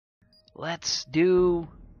Let's do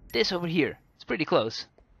this over here. It's pretty close.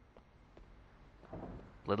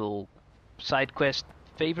 Little side quest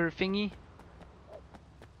favor thingy.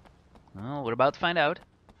 Well, we're about to find out.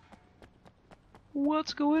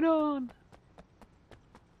 What's going on?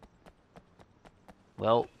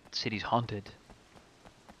 Well, the city's haunted.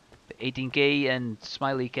 The 18K and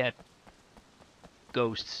Smiley Cat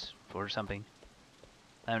ghosts or something.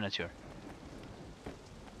 I'm not sure.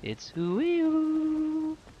 It's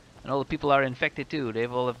ooh, and all the people are infected too.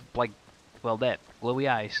 They've all have like, well, that glowy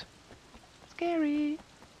eyes. Scary.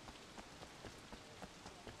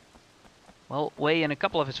 Well, Wei and a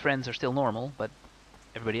couple of his friends are still normal, but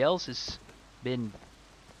everybody else has been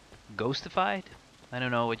ghostified. I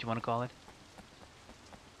don't know what you want to call it.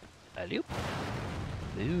 Alloop.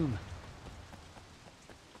 Boom.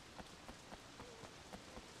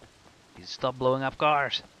 Please stop blowing up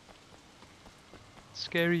cars.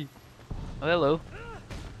 Scary. Oh, hello.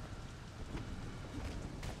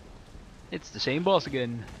 It's the same boss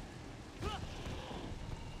again.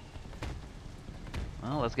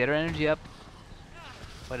 Well, let's get our energy up.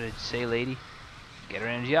 What did you say, lady? Get our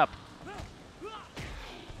energy up.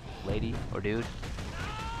 Lady or dude.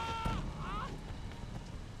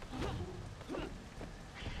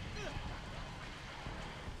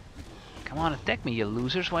 Come on, attack me, you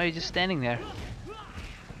losers. Why are you just standing there?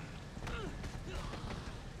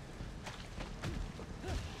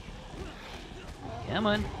 Come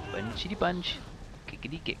on, punchy punch.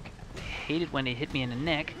 Kickity kick. I hate it when they hit me in the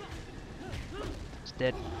neck. It's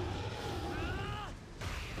dead.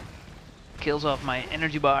 Kills off my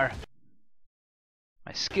energy bar.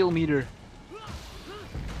 My skill meter.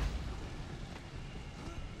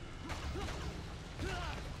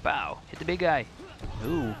 Pow. Hit the big guy.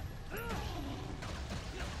 Ooh.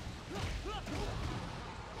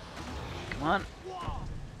 Come on.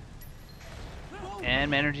 And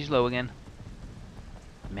my energy's low again.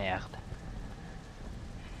 Merde.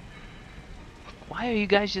 Why are you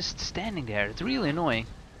guys just standing there? It's really annoying.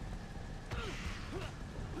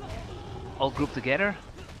 All grouped together.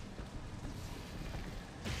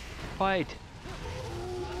 Fight.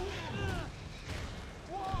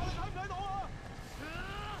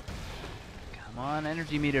 Come on,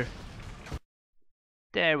 energy meter.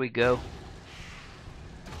 There we go.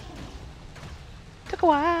 Took a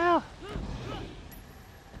while.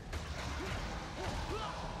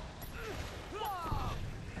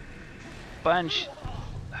 Punch.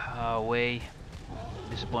 Oh, way.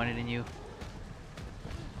 Disappointed in you.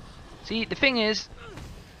 See, the thing is,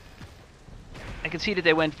 I can see that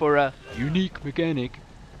they went for a unique mechanic,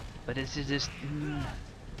 but this is just...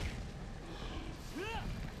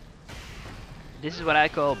 This is what I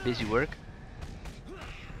call busy work.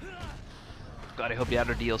 God, I hope the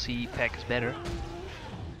other DLC pack is better.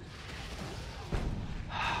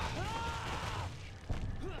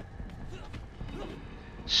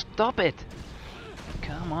 Stop it!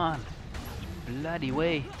 Come on. Bloody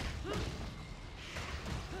way.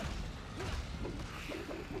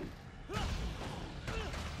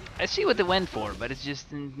 I see what they went for, but it's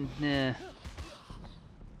just... nah.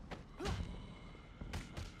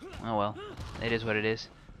 Oh well. It is what it is.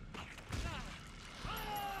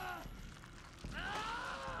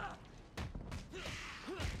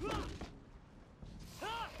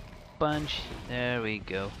 Punch. There we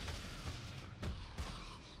go.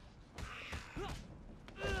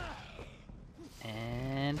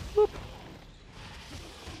 And whoop.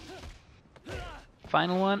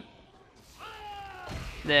 Final one.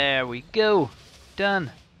 There we go.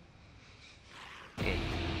 Done. Okay.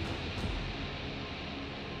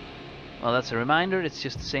 Well, that's a reminder. It's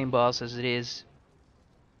just the same boss as it is,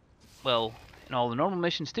 well, in all the normal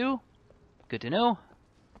missions too. Good to know.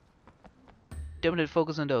 Don't need to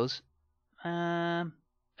focus on those. A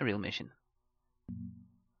real mission.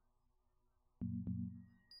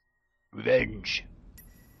 Revenge.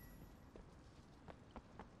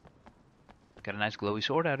 Got a nice glowy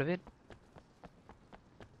sword out of it.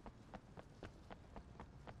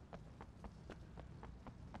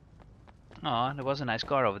 Aw, there was a nice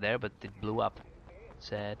car over there, but it blew up.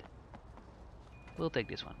 Sad. We'll take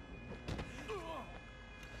this one.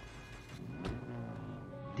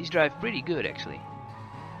 These drive pretty good, actually.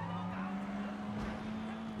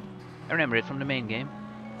 I remember it from the main game.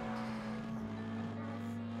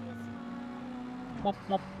 Mop,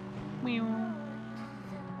 mop, meow.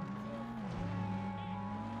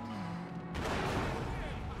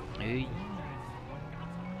 Hey.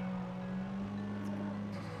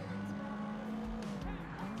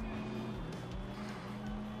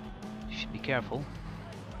 Should be careful.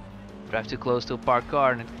 Drive too close to a parked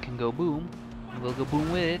car and it can go boom. And we'll go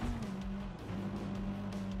boom with it.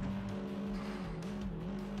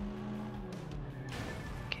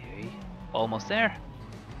 Almost there.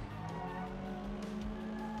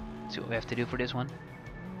 See what we have to do for this one.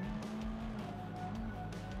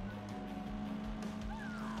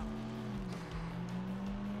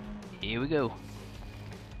 Here we go.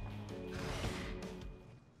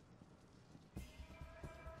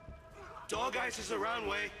 Dogeyes is around,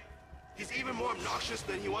 Way. He's even more obnoxious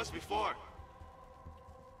than he was before.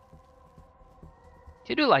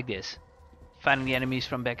 You do like this, finding the enemies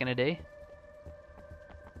from back in the day.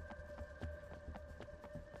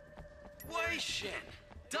 Wei Shen,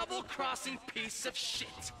 double-crossing piece of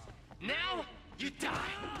shit. Now, you die.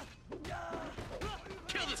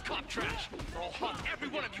 Kill this cop trash, or I'll hunt every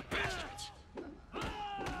one of you bastards.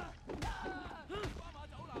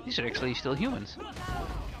 These are actually still humans.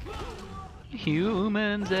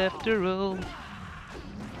 Humans after all.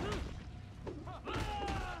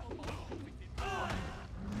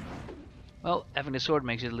 Well, having the sword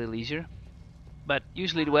makes it a little easier. But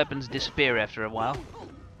usually the weapons disappear after a while.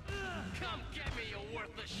 Come get me, you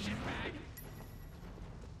worthless shitbag.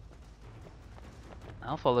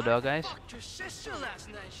 I'll follow Dogeyes. Fucked your sister last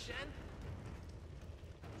night, Shen.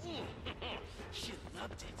 She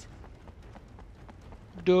loved it.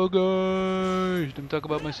 Dogeyes! Don't talk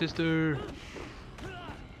about my sister.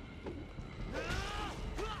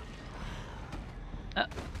 Ah,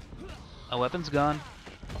 a weapon's gone.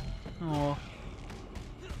 Oh.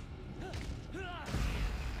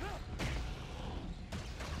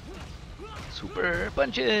 Super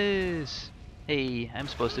punches! Hey, I'm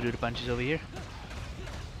supposed to do the punches over here.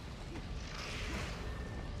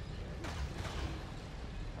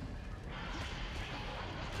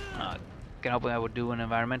 Can hoping I would do an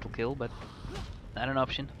environmental kill, but not an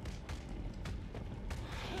option.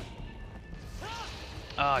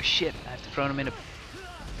 Oh shit, I have to throw him in a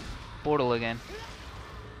portal again.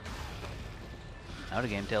 Now the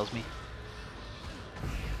game tells me.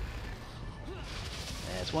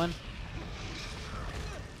 That's one.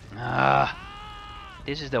 Ah,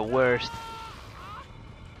 this is the worst.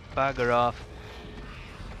 Bugger off.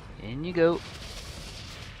 In you go.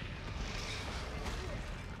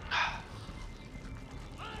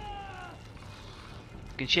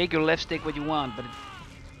 You can shake your left stick what you want, but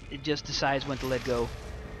it just decides when to let go.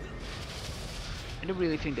 I don't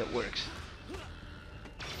really think that works.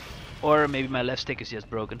 Or maybe my left stick is just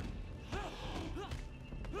broken.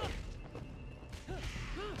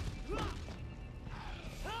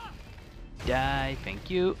 Die,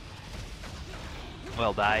 thank you.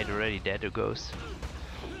 Well, died already, dead or ghost.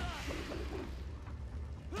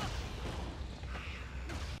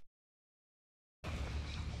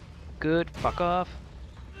 Good, fuck off.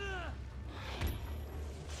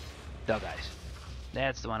 Dogeyes.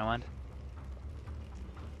 That's the one I want.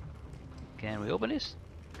 Can we open this?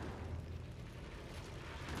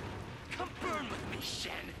 Come burn with me,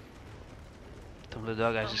 Shen. Don't let the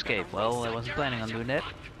Dogeyes escape. Well, I wasn't planning on doing that.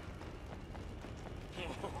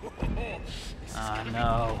 Ah,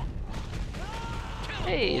 no.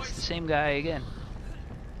 Hey, it's the same guy again.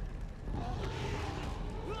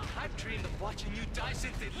 I've dreamed of watching you die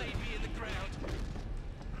since they laid me in the ground.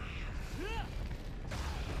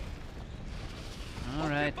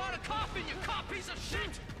 Alright. Bought a coffin, you cop piece of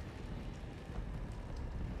shit!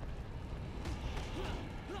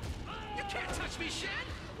 You can't touch me, Shen!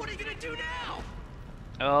 What are you gonna do now?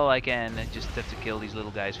 Oh, I can. I just have to kill these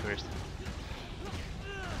little guys first.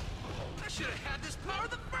 I should have had this power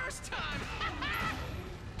the first time!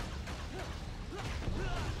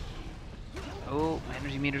 Oh, my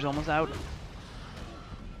energy meter's almost out.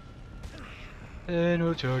 And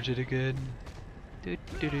we'll charge it again. Do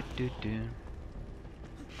do do do do.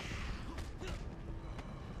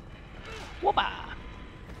 Whoopa!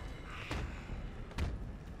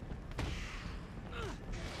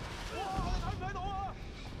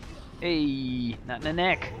 Hey, not in the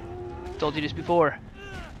neck. Told you this before.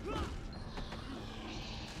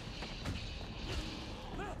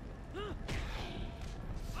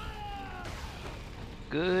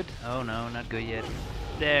 Good. Oh no, not good yet.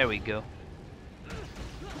 There we go.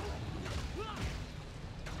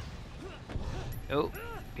 Oh,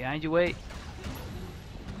 behind you, wait.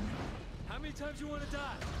 How many times you want to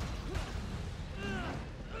die?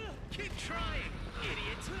 Keep trying,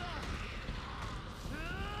 idiot!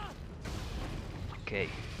 Okay,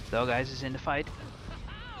 Dogeyes is in the fight.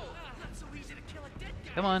 Ow! Not so easy to kill a dead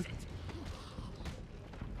guy, Come on. is it?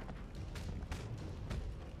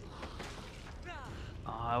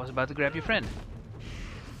 Oh, I was about to grab your friend.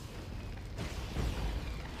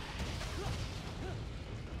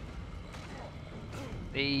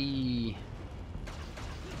 Hey.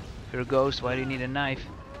 If you're a ghost, why do you need a knife?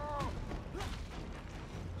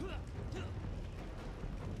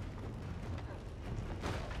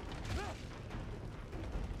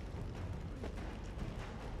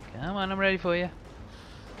 Come on, I'm ready for you.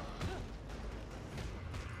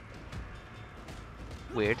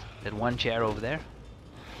 Weird. That one chair over there.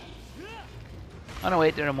 Oh no,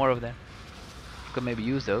 wait, there are more over there. Could maybe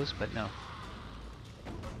use those, but no.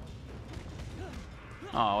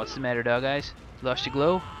 Oh, what's the matter, Dogeyes? Lost your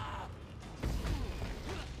glow?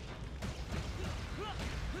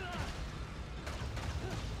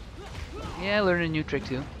 Yeah, I learned a new trick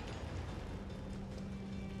too.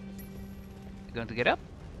 You going to get up?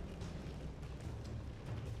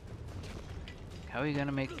 How are you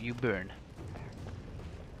gonna make you burn?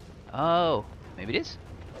 Oh, maybe this?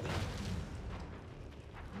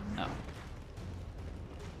 No.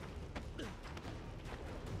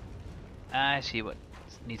 I see what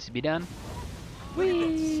needs to be done.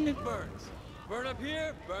 Whee! It burns. Burn up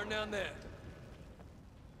here, burn down there.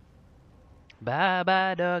 Bye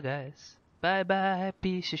bye, Dogeyes. Bye bye,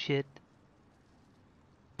 piece of shit.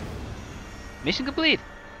 Mission complete.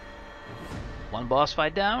 One boss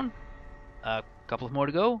fight down. A couple of more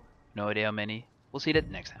to go. No idea how many. We'll see that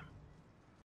next time.